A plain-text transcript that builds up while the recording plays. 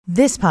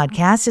This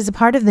podcast is a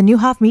part of the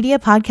Newhoff Media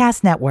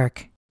Podcast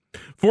Network.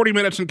 40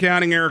 Minutes and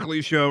Counting, Eric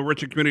Lee Show,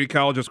 Richard Community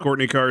College's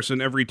Courtney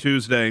Carson, every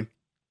Tuesday,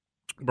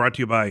 brought to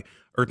you by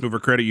Earth Mover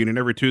Credit Union.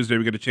 Every Tuesday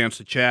we get a chance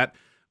to chat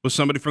with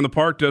somebody from the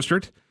Park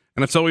District,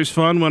 and it's always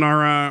fun when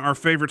our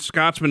favorite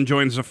Scotsman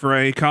joins the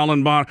fray,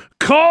 Colin Bonner.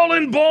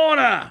 Colin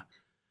Bonner!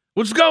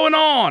 What's going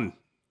on?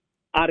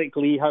 Eric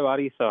Lee, how are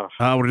you, sir?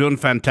 We're doing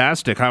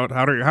fantastic. How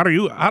are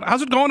you?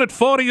 How's it going at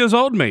 40 years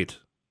old, mate?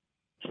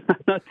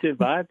 Not too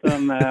bad.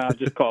 I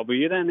just caught up with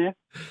you then, yeah.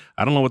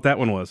 I don't know what that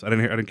one was. I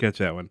didn't catch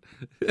that one.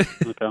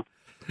 Okay.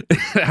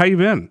 How you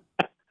been?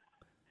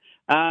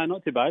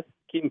 Not too bad.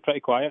 Keeping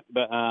pretty quiet,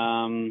 but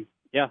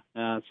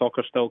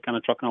soccer's still kind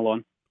of trucking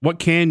along. What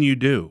can you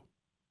do?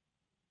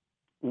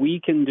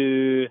 We can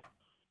do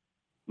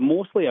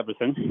mostly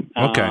everything.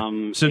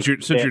 Okay. Since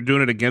you're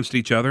doing it against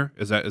each other,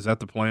 is that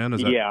the plan?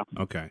 Yeah.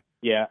 Okay.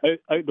 Yeah.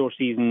 Outdoor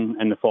season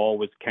in the fall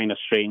was kind of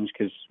strange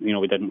because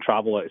we didn't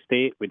travel out of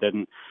state. We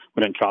didn't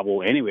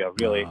travel anywhere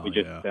really. We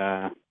just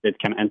did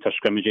kind of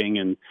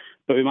inter-scrimmaging,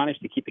 but we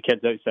managed to keep the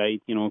kids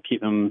outside.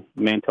 Keep them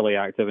mentally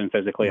active and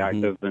physically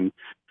active, and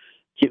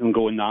keep them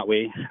going that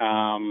way.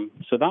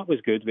 So that was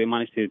good. We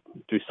managed to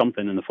do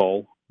something in the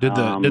fall. Did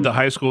the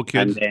high school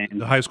kids,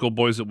 the high school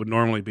boys that would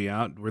normally be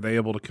out, were they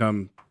able to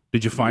come?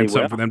 Did you find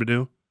something for them to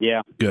do?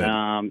 Yeah. Good.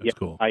 That's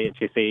cool.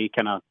 IHSA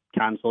kind of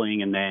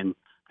cancelling and then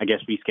I guess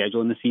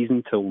rescheduling the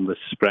season till the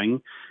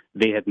spring.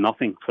 They had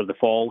nothing for the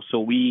fall, so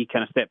we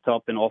kind of stepped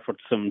up and offered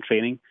some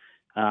training.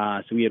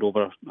 So we had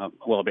over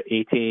about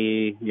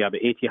 80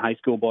 high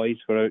school boys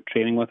were out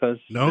training with us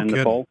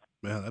the fall.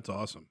 Yeah, that's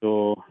awesome.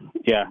 So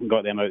yeah,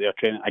 got them out there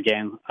training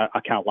again. I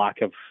can't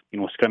lack of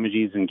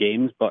scrimmages and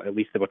games, but at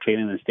least they were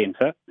training and staying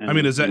fit. And,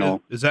 is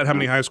that how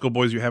many high school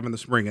boys you have in the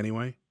spring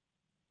anyway?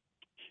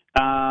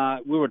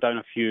 We were down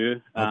a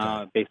few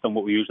based on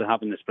what we usually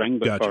have in the spring,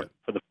 but gotcha.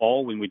 for the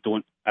fall, when we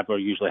don't ever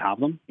usually have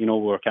them, we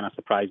were kind of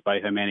surprised by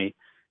how many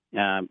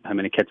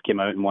kids came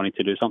out and wanted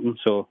to do something.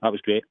 So that was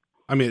great.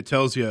 It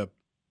tells you,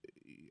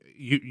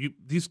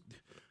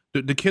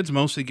 the kids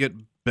mostly get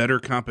better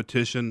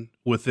competition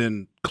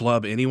within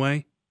club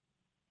anyway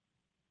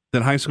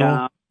than high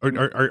school.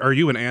 Are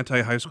you an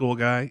anti-high school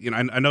guy?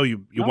 I know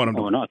you want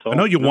them to. Not at all. I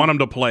know you want them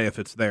to play if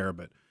it's there,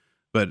 but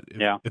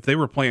yeah. if they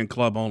were playing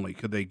club only,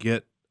 could they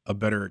get a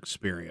better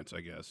experience,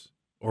 I guess,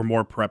 or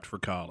more prepped for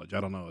college?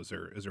 I don't know. Is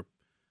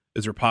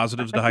there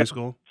positives to high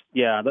school?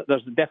 Yeah,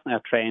 there's definitely a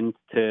trend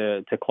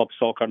to club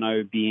soccer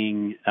now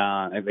being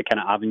the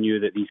kind of avenue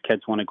that these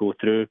kids want to go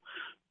through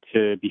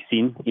to be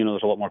seen.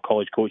 There's a lot more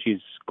college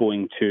coaches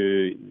going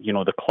to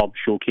the club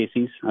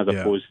showcases as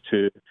opposed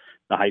to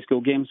the high school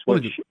games,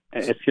 which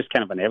it's just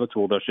kind of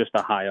inevitable. There's just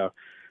a higher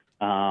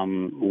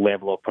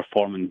level of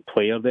performing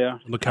player there.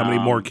 Look how many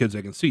more kids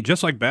they can see.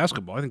 Just like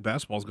basketball, I think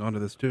basketball's gone to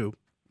this too.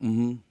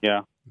 Mm-hmm.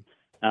 Yeah,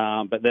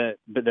 but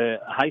the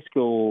high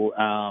school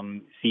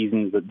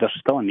season, there's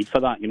still a need for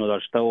that.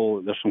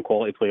 There's some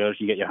quality players.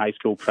 You get your high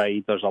school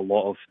pride. There's a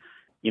lot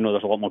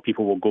more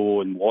people will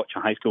go and watch a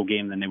high school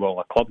game than they will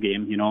a club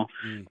game.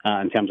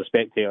 In terms of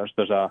spectators,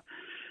 there's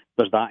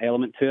that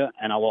element to it,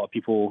 and a lot of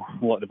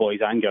the boys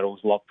and girls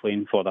love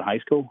playing for their high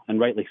school, and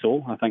rightly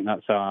so. I think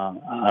that's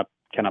a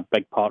kind of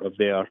big part of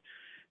their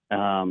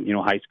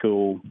high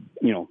school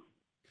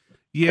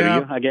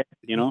career, I guess,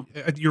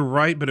 You're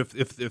right, but if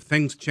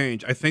things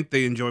change, I think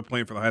they enjoy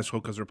playing for the high school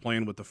because they're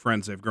playing with the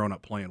friends they've grown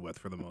up playing with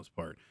for the most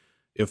part.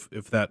 If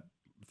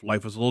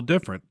life was a little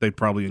different, they'd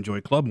probably enjoy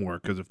club more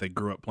because if they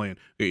grew up playing,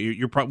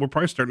 we're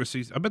probably starting to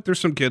see. I bet there's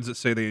some kids that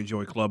say they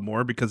enjoy club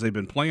more because they've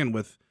been playing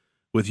with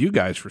you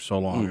guys for so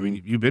long.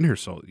 Mm-hmm. You've been here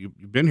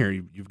you've been here.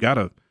 You've got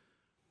to.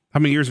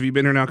 How many years have you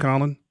been here now,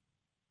 Colin?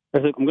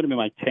 I'm going to be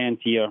my 10th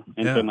year,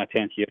 my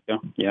 10th year.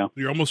 Yeah.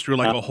 You're almost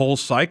through a whole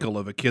cycle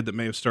of a kid that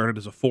may have started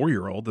as a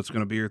 4-year-old that's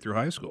going to be here through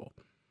high school.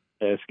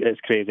 It's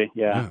crazy,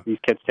 yeah. These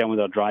kids tell me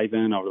they're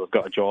driving or they've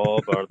got a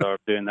job or they're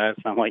doing this.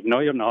 I'm like, no,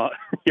 you're not.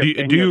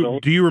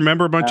 Do you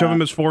remember a bunch of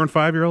them as 4 and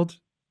 5-year-olds?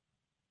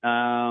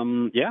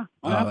 Yeah.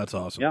 Oh, that's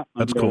awesome. Yeah,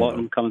 that's cool. A lot of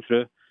them coming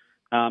through.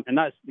 And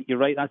you're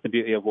right, that's the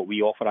beauty of what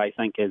we offer, I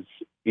think, is,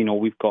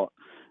 we've got,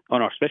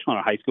 especially on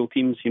our high school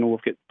teams, we've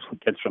got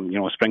kids from,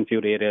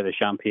 Springfield area, the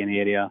Champaign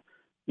area,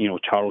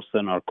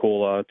 Charleston,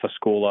 Arcola,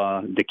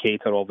 Tuscola,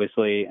 Decatur,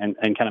 obviously, and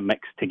kind of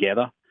mixed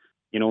together.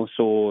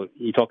 So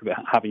you talk about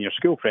having your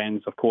school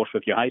friends, of course,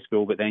 with your high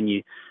school, but then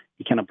you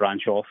kind of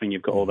branch off and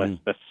you've got all this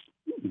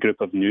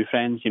group of new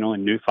friends,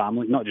 and new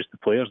family, not just the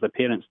players, the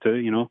parents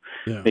too,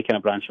 They kind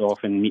of branch off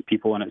and meet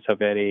people, and it's a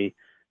very,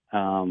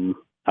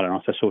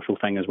 it's a social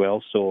thing as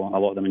well. So a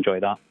lot of them enjoy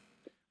that.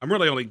 I'm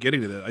really only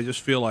getting to that. I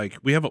just feel like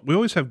we'll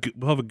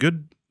have a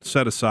good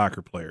set of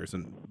soccer players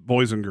and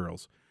boys and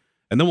girls,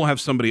 and then we'll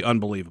have somebody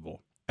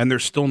unbelievable, and they're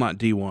still not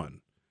D1.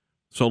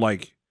 So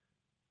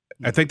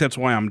I think that's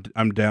why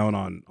I'm down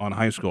on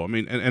high school.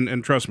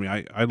 And trust me,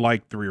 I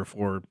like 3 or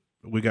 4.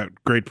 We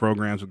got great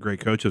programs with great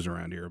coaches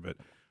around here, but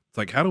it's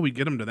like, how do we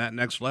get them to that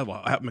next level?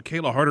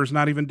 Michaela Harder's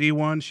not even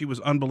D1. She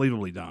was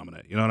unbelievably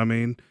dominant. You know what I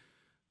mean?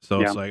 So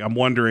Yeah. it's like I'm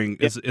wondering,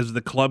 is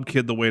the club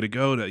kid the way to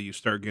go? That you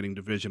start getting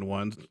Division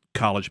I,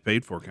 college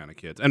paid for kind of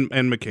kids?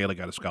 And Michaela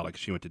got a scholarship;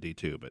 she went to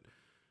D2,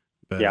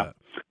 but Yeah.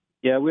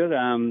 Yeah, we're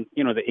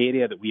the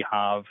area that we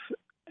have,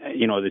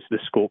 the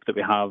scope that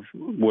we have,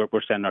 we're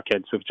sending our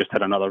kids. We've just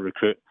had another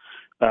recruit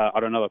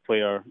or another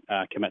player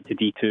commit to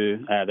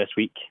D2 this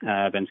week,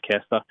 Vince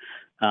Kester.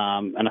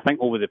 And I think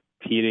over the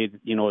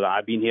period, that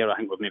I've been here, I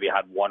think we've maybe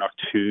had one or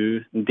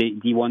two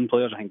D1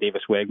 players. I think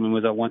Davis Wegman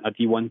was a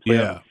D1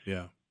 player.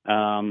 Yeah.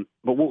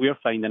 But what we're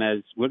finding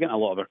is we're getting a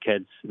lot of our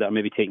kids that are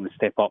maybe taking the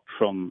step up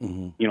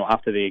from,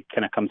 after they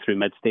kind of come through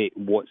mid-state,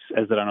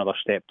 is there another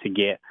step to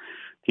get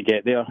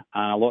there?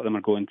 And a lot of them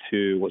are going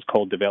to what's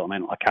called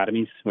developmental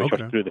academies, which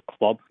are through the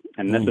club.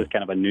 And this is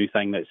kind of a new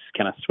thing that's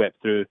kind of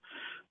swept through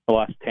the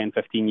last 10,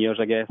 15 years,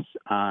 I guess.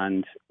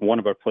 And one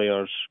of our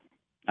players,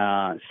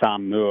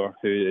 Sam Moore,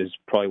 who is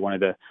probably one of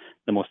the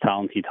most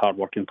talented,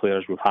 hard-working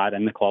players we've had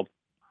in the club,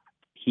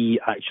 he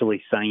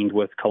actually signed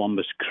with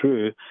Columbus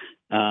Crew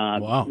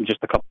just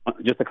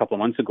a couple of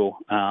months ago,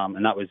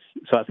 and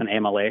that's an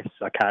MLS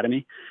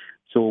academy.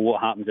 So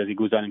what happens is he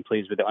goes down and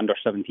plays with the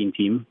under-17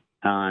 team,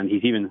 and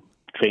he's even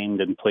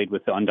trained and played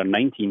with the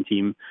under-19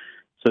 team.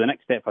 So the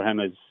next step for him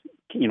is,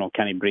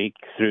 can he break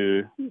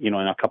through, in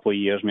a couple of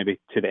years maybe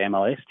to the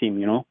MLS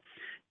team,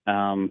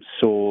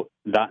 So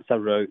that's a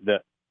route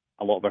that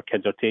a lot of our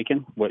kids are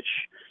taking, which,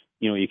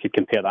 you could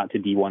compare that to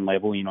D1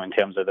 level, in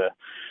terms of the,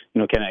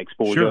 kind of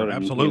exposure. Sure, and,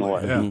 absolutely.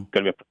 Going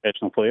to be a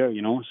professional player,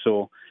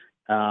 So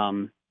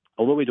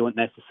although we don't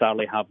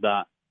necessarily have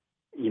that,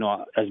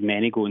 as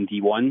many go in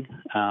D1,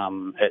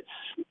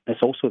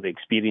 it's also the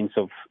experience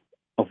of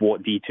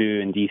what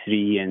D2 and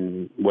D3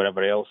 and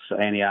whatever else,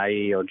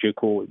 NAIA or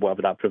JUCO,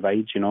 whatever that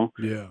provides, So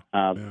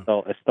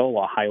it's still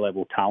a high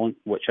level talent,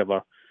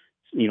 whichever,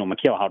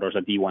 Michaela Harder's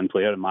a D1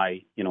 player in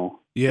my,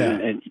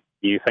 and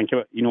you think of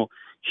it,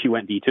 she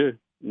went D2,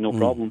 no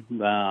problem.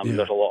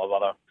 There's a lot of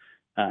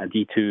other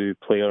D2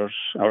 players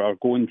are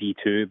going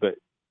D2, but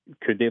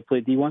could they have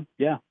played D1?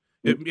 Yeah.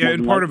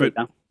 And part of it,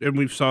 and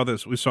we saw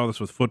this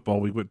with football.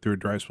 We went through a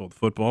dry spell with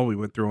football. We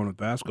went through one with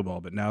basketball,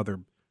 but now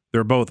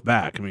they're both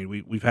back. I mean,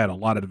 we've had a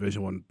lot of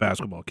Division I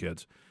basketball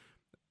kids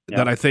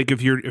that I think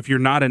if you're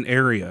not an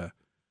area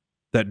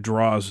that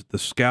draws the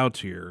scouts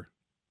here,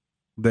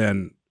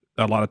 then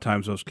a lot of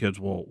times those kids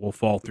will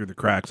fall through the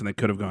cracks, and they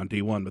could have gone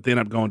D1, but they end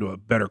up going to a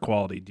better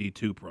quality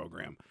D2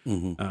 program.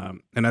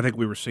 And I think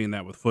we were seeing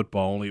that with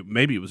football. Only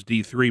maybe it was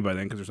D3 by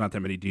then because there's not that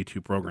many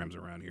D2 programs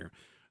around here.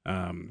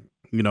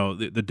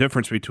 The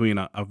difference between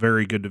a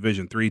very good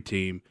Division III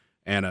team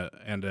and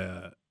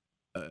a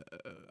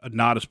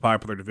not as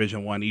popular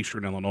Division I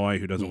Eastern Illinois,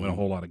 who doesn't win a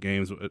whole lot of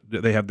games.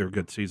 They have their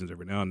good seasons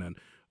every now and then,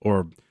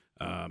 or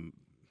I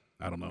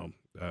don't know.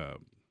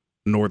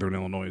 Northern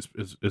Illinois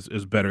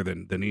is better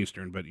than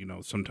Eastern, but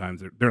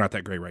sometimes they're not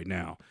that great right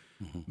now.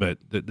 But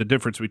the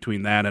difference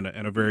between that and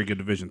a very good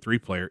Division III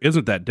player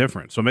isn't that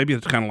different. So maybe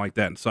it's kind of like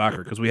that in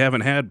soccer because we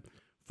haven't had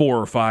 4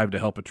 or 5 to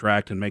help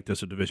attract and make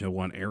this a Division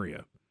I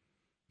area.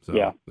 So,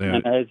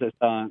 and as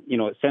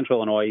it's Central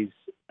Illinois,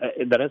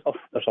 there's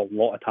a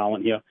lot of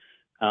talent here,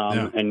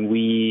 and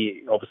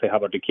we obviously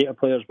have our Decatur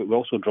players, but we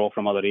also draw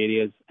from other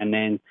areas, and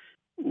then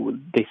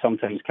they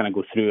sometimes kind of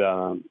go through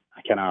a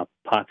kind of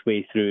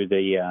pathway through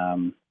the,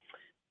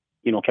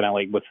 kind of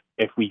like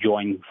if we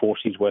join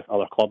forces with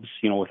other clubs,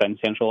 within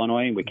Central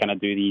Illinois, we kind of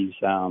do these,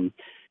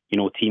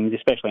 teams,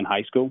 especially in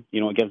high school.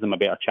 It gives them a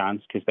better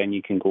chance because then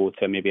you can go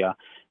to maybe a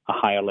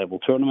higher level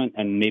tournament,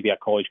 and maybe a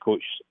college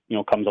coach,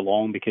 comes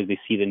along because they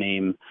see the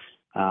name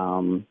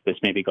that's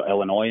maybe got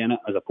Illinois in it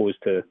as opposed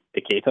to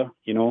Decatur,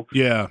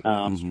 Yeah,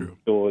 that's true.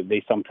 So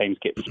they sometimes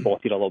get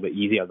spotted a little bit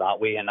easier that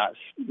way, and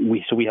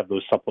we have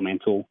those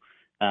supplemental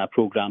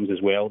programs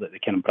as well that they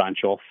can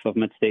branch off of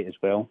Mid-State as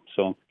well.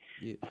 So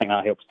I think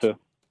that helps too.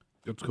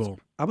 That's cool.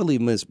 I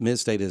believe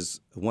Mid-State is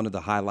one of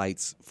the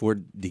highlights for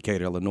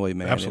Decatur, Illinois,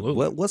 man.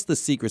 Absolutely. What's the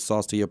secret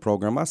sauce to your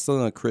program? My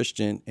son,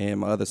 Christian, and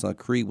my other son,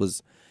 Cree,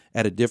 was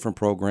at a different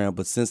program,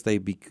 but since they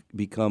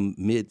become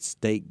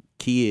Mid-State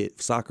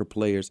kid soccer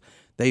players,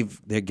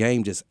 their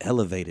game just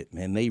elevated,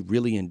 man. They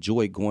really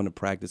enjoy going to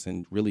practice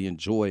and really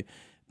enjoy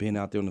being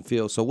out there on the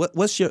field. So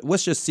what's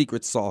your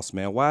secret sauce,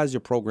 man? Why is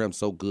your program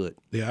so good?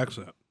 The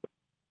accent.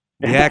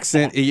 The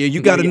accent,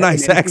 you got a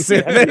nice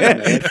accent,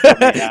 man.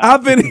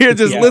 I've been here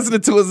just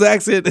listening to his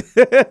accent.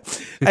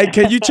 Hey,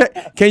 can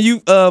you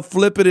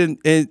flip it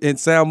and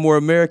sound more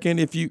American?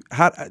 Is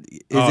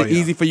it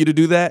easy for you to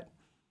do that?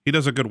 He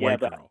does a good white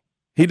girl.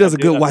 He does a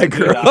good white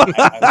girl.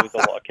 I lose a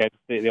lot of kids.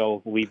 They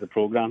all leave the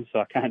program, so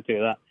I can't do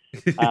that.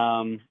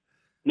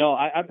 No,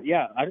 I've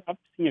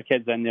seen your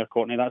kids in there,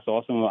 Courtney. That's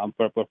awesome.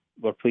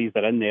 We're pleased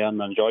they're in there and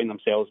they're enjoying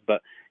themselves.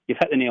 But you've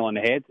hit the nail on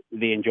the head.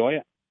 They enjoy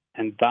it,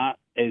 and that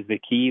is the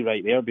key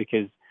right there.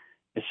 Because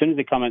as soon as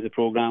they come into the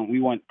program,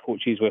 we want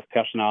coaches with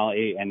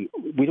personality, and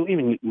we don't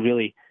even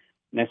really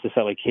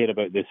necessarily care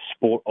about the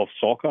sport of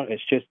soccer.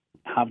 It's just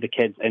have the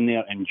kids in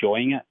there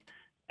enjoying it,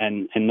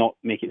 and not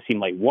make it seem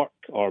like work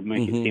or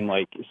make it seem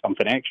like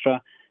something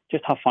extra.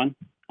 Just have fun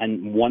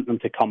and want them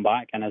to come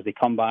back. And as they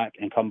come back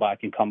and come back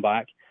and come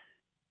back,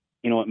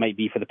 it might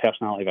be for the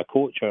personality of a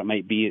coach, or it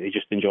might be they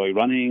just enjoy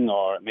running,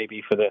 or it might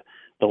be for the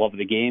love of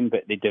the game,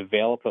 but they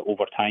develop it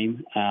over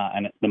time.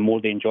 And the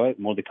more they enjoy it,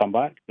 the more they come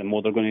back, the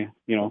more they're going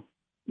to,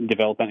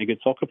 develop into good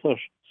soccer players.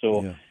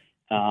 So,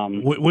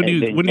 when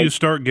do you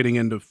start getting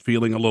into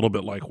feeling a little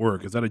bit like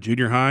work? Is that a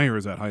junior high or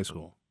is that high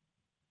school?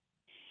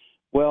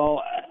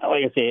 Well,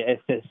 like I say,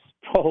 it's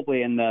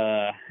probably in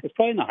the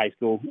high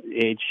school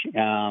age.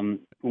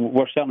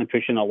 We're certainly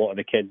pushing a lot of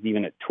the kids,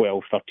 even at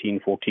 12, 13,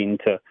 14,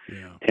 to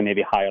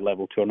maybe higher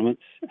level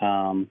tournaments.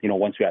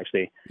 Once we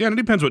actually... Yeah, and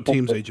it depends what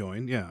teams they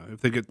join. Yeah,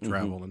 if they get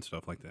travel and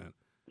stuff like that.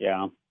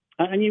 Yeah.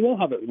 And you will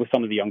have it with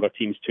some of the younger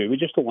teams too. We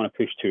just don't want to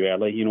push too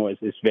early.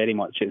 It's very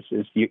much,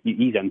 you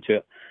ease into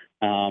it.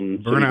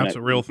 Burnout's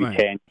a real thing.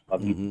 10,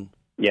 11,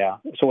 Yeah.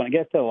 So when it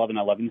gets to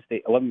 11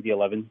 v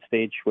 11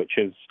 stage, which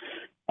is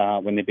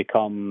when they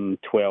become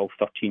 12,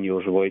 13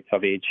 years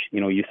of age,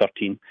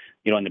 U13,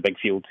 you're on the big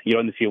field. You're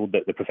on the field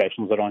that the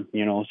professionals are on,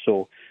 or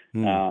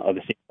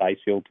the same size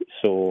field.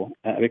 So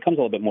it becomes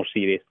a little bit more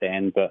serious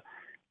then, but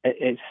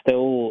it's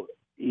still,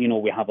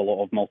 we have a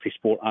lot of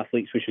multi-sport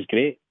athletes, which is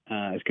great.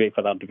 It's great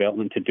for their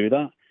development to do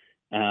that.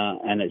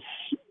 And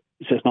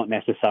it's not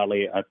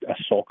necessarily a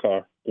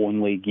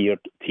soccer-only geared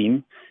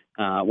team.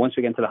 Once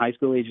we get into the high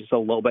school age, it's a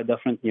little bit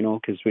different,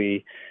 because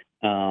we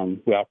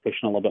are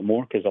pushing a little bit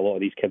more, because a lot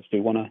of these kids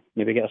do want to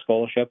maybe get a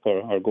scholarship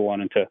or go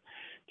on into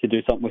to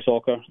do something with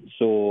soccer.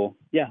 So,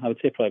 yeah, I would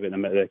say probably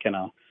about the kind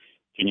of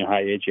junior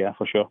high age, yeah,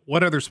 for sure.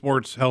 What other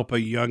sports help a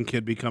young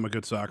kid become a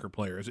good soccer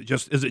player? Is it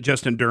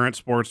just endurance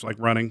sports like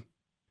running?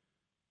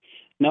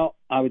 No,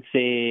 I would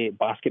say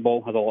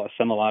basketball has a lot of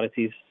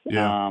similarities.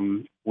 Yeah.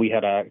 We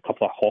had a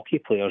couple of hockey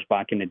players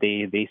back in the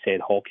day. They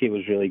said hockey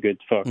was really good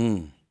for...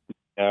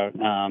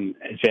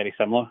 it's very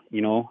similar,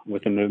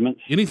 with the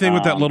movements. Anything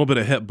with that little bit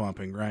of hip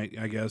bumping, right?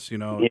 I guess,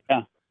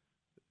 Yeah.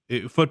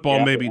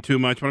 Football may be too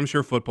much, but I'm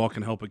sure football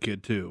can help a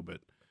kid too.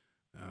 But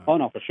oh,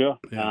 no, for sure.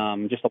 Yeah.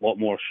 Just a lot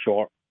more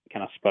short,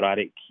 kind of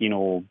sporadic,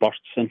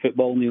 bursts in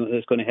football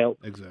that's going to help.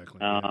 Exactly.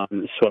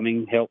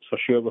 Swimming helps for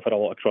sure. We've had a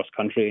lot of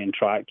cross-country and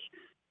track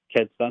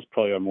kids. That's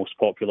probably our most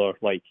popular,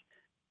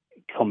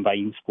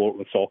 combined sport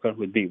with soccer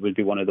would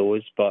be one of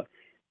those. But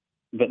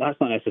that's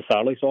not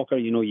necessarily soccer.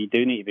 You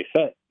do need to be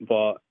fit,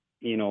 but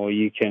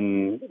you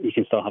can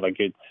still have a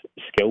good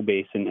skill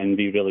base and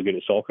be really good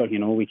at soccer.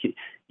 You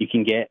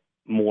can get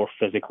more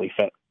physically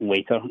fit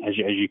later as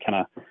you kind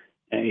of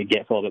it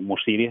gets a little bit more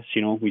serious.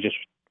 We just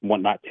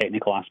want that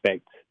technical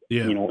aspect,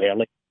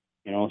 early,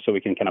 so we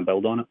can kind of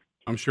build on it.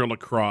 I'm sure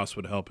lacrosse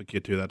would help a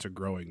kid too. That's a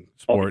growing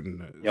sport,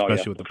 and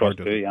especially with the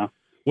park. Yeah.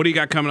 What do you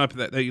got coming up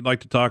that you'd like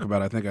to talk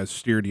about? I think I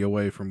steered you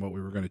away from what we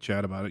were going to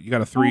chat about. You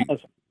got a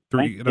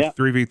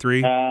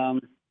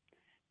 3v3?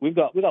 We've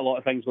got a lot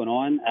of things going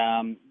on.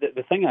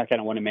 The thing I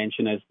kind of want to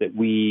mention is that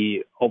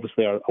we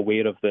obviously are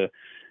aware of we're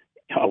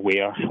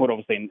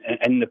obviously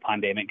in the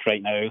pandemic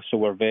right now, so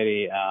we're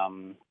very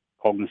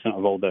cognizant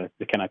of all the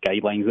kind of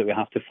guidelines that we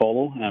have to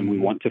follow and we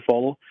want to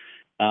follow.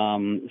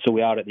 So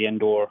we are at the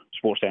indoor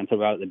sports centre.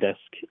 We're at the disc.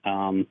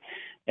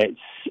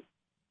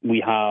 We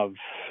have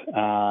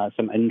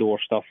some indoor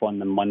stuff on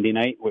the Monday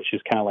night, which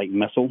is kind of like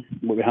Missile,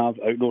 what we have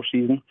outdoor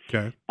season.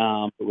 Okay.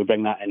 But we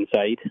bring that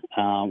inside.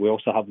 We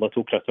also have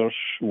Little Critters,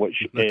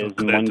 which is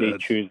Monday,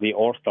 Tuesday,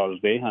 or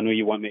Thursday. I know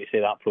you want me to say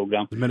that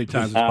program as many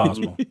times as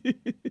possible.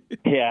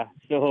 Yeah.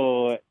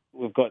 So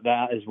we've got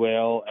that as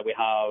well. We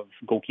have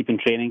goalkeeping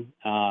training,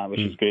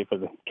 which is great for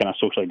the kind of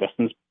socially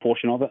distanced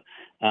portion of it.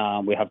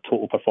 We have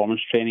total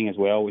performance training as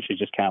well, which is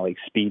just kind of like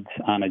speed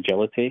and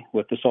agility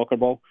with the soccer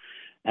ball.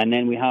 And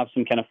then we have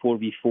some kind of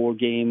 4v4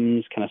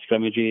 games, kind of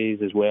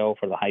scrimmages as well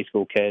for the high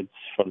school kids,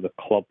 for the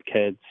club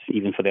kids,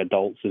 even for the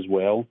adults as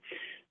well.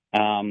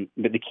 But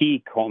the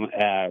key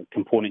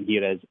component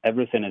here is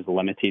everything is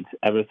limited.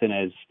 Everything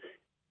is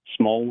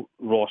small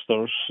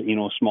rosters,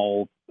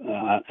 small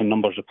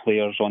numbers of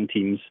players on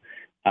teams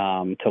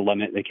to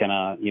limit the kind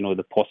of,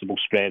 the possible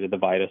spread of the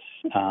virus.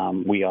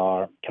 We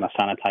are kind of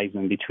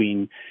sanitizing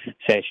between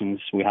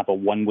sessions. We have a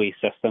one-way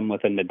system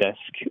within the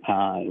disc,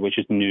 which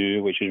is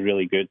new, which is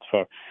really good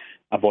for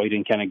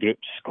avoiding kind of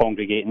groups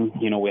congregating.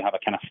 We have a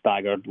kind of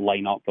staggered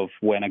lineup of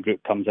when a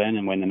group comes in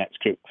and when the next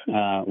group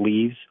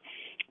leaves.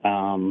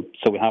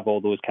 So we have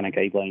all those kind of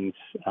guidelines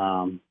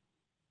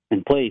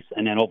in place,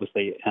 and then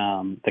obviously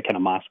the kind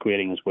of mask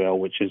wearing as well,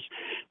 which is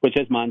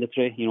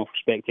mandatory, for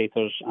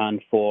spectators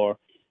and for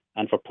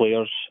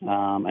players,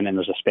 and then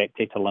there's a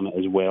spectator limit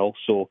as well.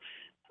 So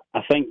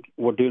I think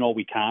we're doing all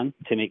we can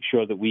to make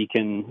sure that we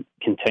can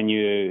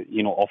continue,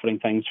 offering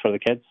things for the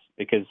kids,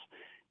 because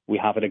we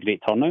have had a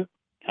great turnout,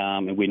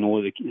 and we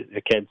know the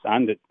kids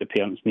and the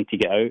parents need to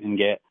get out and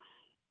get,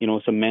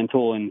 some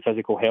mental and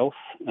physical health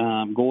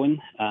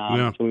going.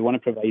 So we want to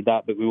provide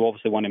that, but we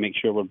obviously want to make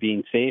sure we're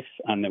being safe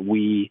and that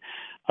we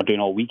are doing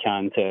all we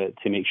can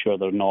to make sure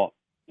they're not.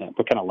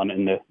 We're kind of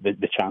limiting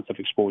the chance of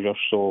exposure.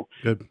 So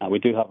we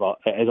do have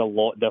it is a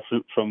lot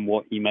different from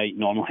what you might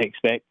normally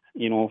expect,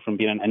 from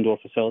being an indoor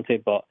facility.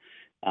 But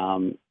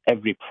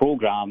every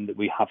program that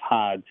we have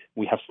had,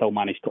 we have still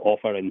managed to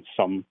offer in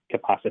some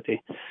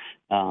capacity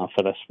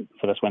for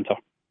this winter.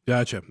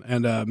 Gotcha.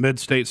 And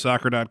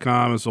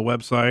midstatesoccer.com is the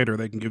website, or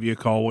they can give you a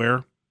call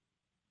where?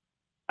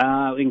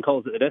 We can call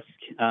us at the disc,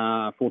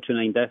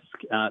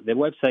 429-DISC. The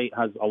website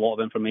has a lot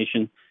of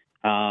information.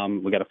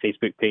 We got a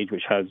Facebook page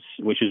which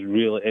is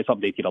really, it's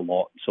updated a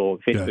lot. So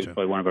Facebook is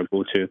probably one of our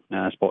go-to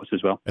spots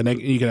as well. And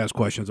you can ask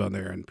questions on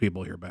there, and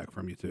people hear back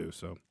from you too.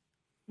 So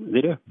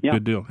they do. Yeah.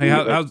 Good deal. Hey,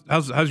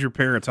 how's your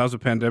parents? How's the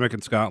pandemic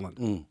in Scotland?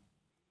 Mm.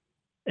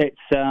 It's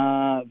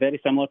very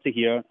similar to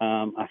here.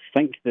 I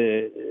think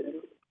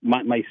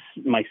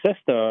my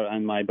sister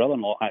and my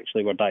brother-in-law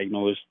actually were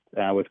diagnosed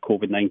with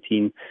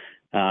COVID-19,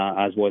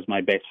 as was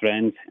my best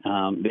friend.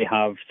 They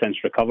have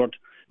since recovered.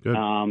 Just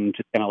kind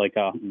of like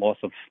a loss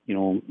of,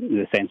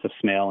 the sense of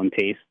smell and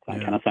taste, that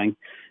kind of thing.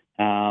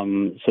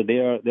 So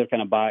they're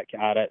kind of back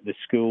at it. The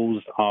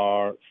schools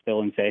are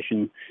still in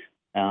session,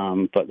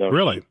 but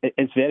really,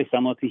 it's very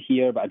similar to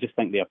here. But I just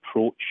think the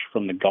approach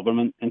from the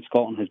government in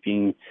Scotland has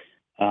been,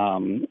 I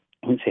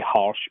wouldn't say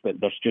harsh, but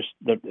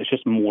it's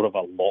just more of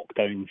a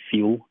lockdown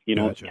feel.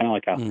 It's kind of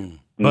like a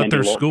but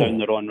they're lockdown school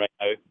they're on right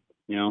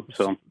now.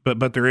 So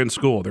but they're in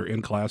school. They're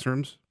in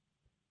classrooms.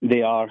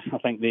 They are. I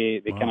think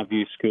they kind of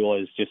view school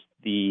as just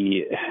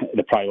the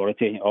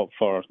priority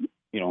for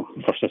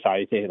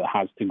society that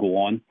has to go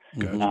on.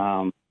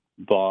 Gotcha.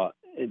 But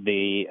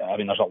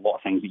there's a lot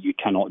of things that you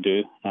cannot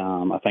do.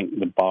 I think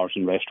the bars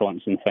and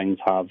restaurants and things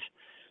have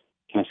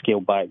kind of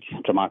scaled back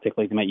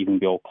dramatically. They might even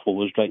be all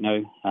closed right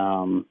now.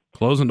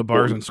 Closing the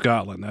bars in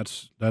Scotland.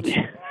 That's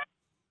right.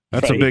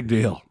 A big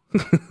deal.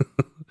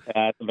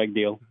 It's a big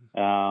deal.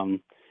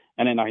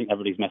 And then I think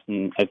everybody's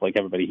missing, as like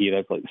everybody here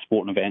is, like the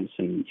sporting events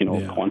and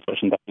concerts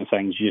and different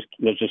things.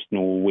 There's just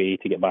no way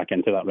to get back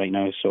into that right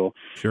now. So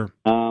sure.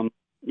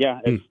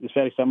 It's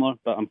very similar,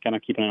 but I'm kind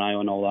of keeping an eye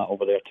on all that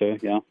over there too.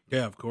 Yeah.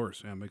 Yeah, of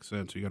course. Yeah, makes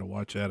sense. You got to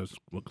watch that as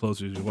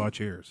close as you watch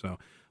here. So,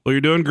 well, you're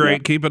doing great.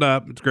 Yeah. Keep it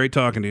up. It's great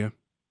talking to you.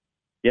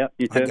 Yeah,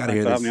 you too. Thanks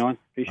for having me on.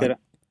 Appreciate it.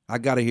 I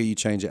got to hear you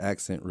change your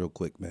accent real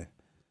quick, man.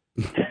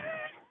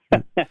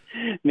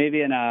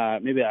 Maybe a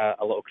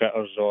Little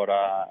Critters or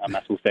a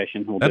missile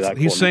session.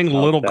 He's saying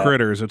Little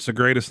Critters. It's the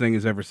greatest thing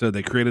he's ever said.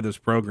 They created this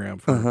program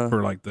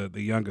for like the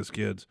youngest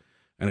kids,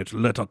 and it's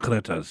Little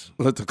Critters.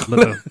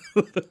 Little.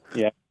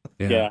 Yeah.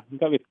 You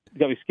gotta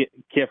be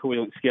careful we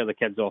don't scare the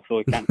kids off, though.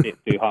 We can't say it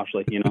too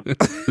harshly,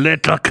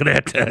 Little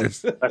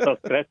Critters. Little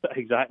Critters,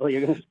 exactly.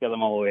 You're gonna scare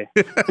them all away.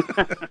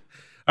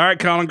 All right,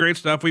 Colin. Great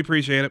stuff. We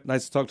appreciate it.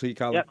 Nice to talk to you,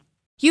 Colin. Yep.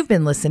 You've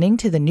been listening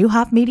to the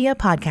Neuhoff Media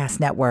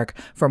Podcast Network.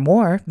 For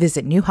more,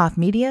 visit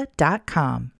neuhoffmedia.com.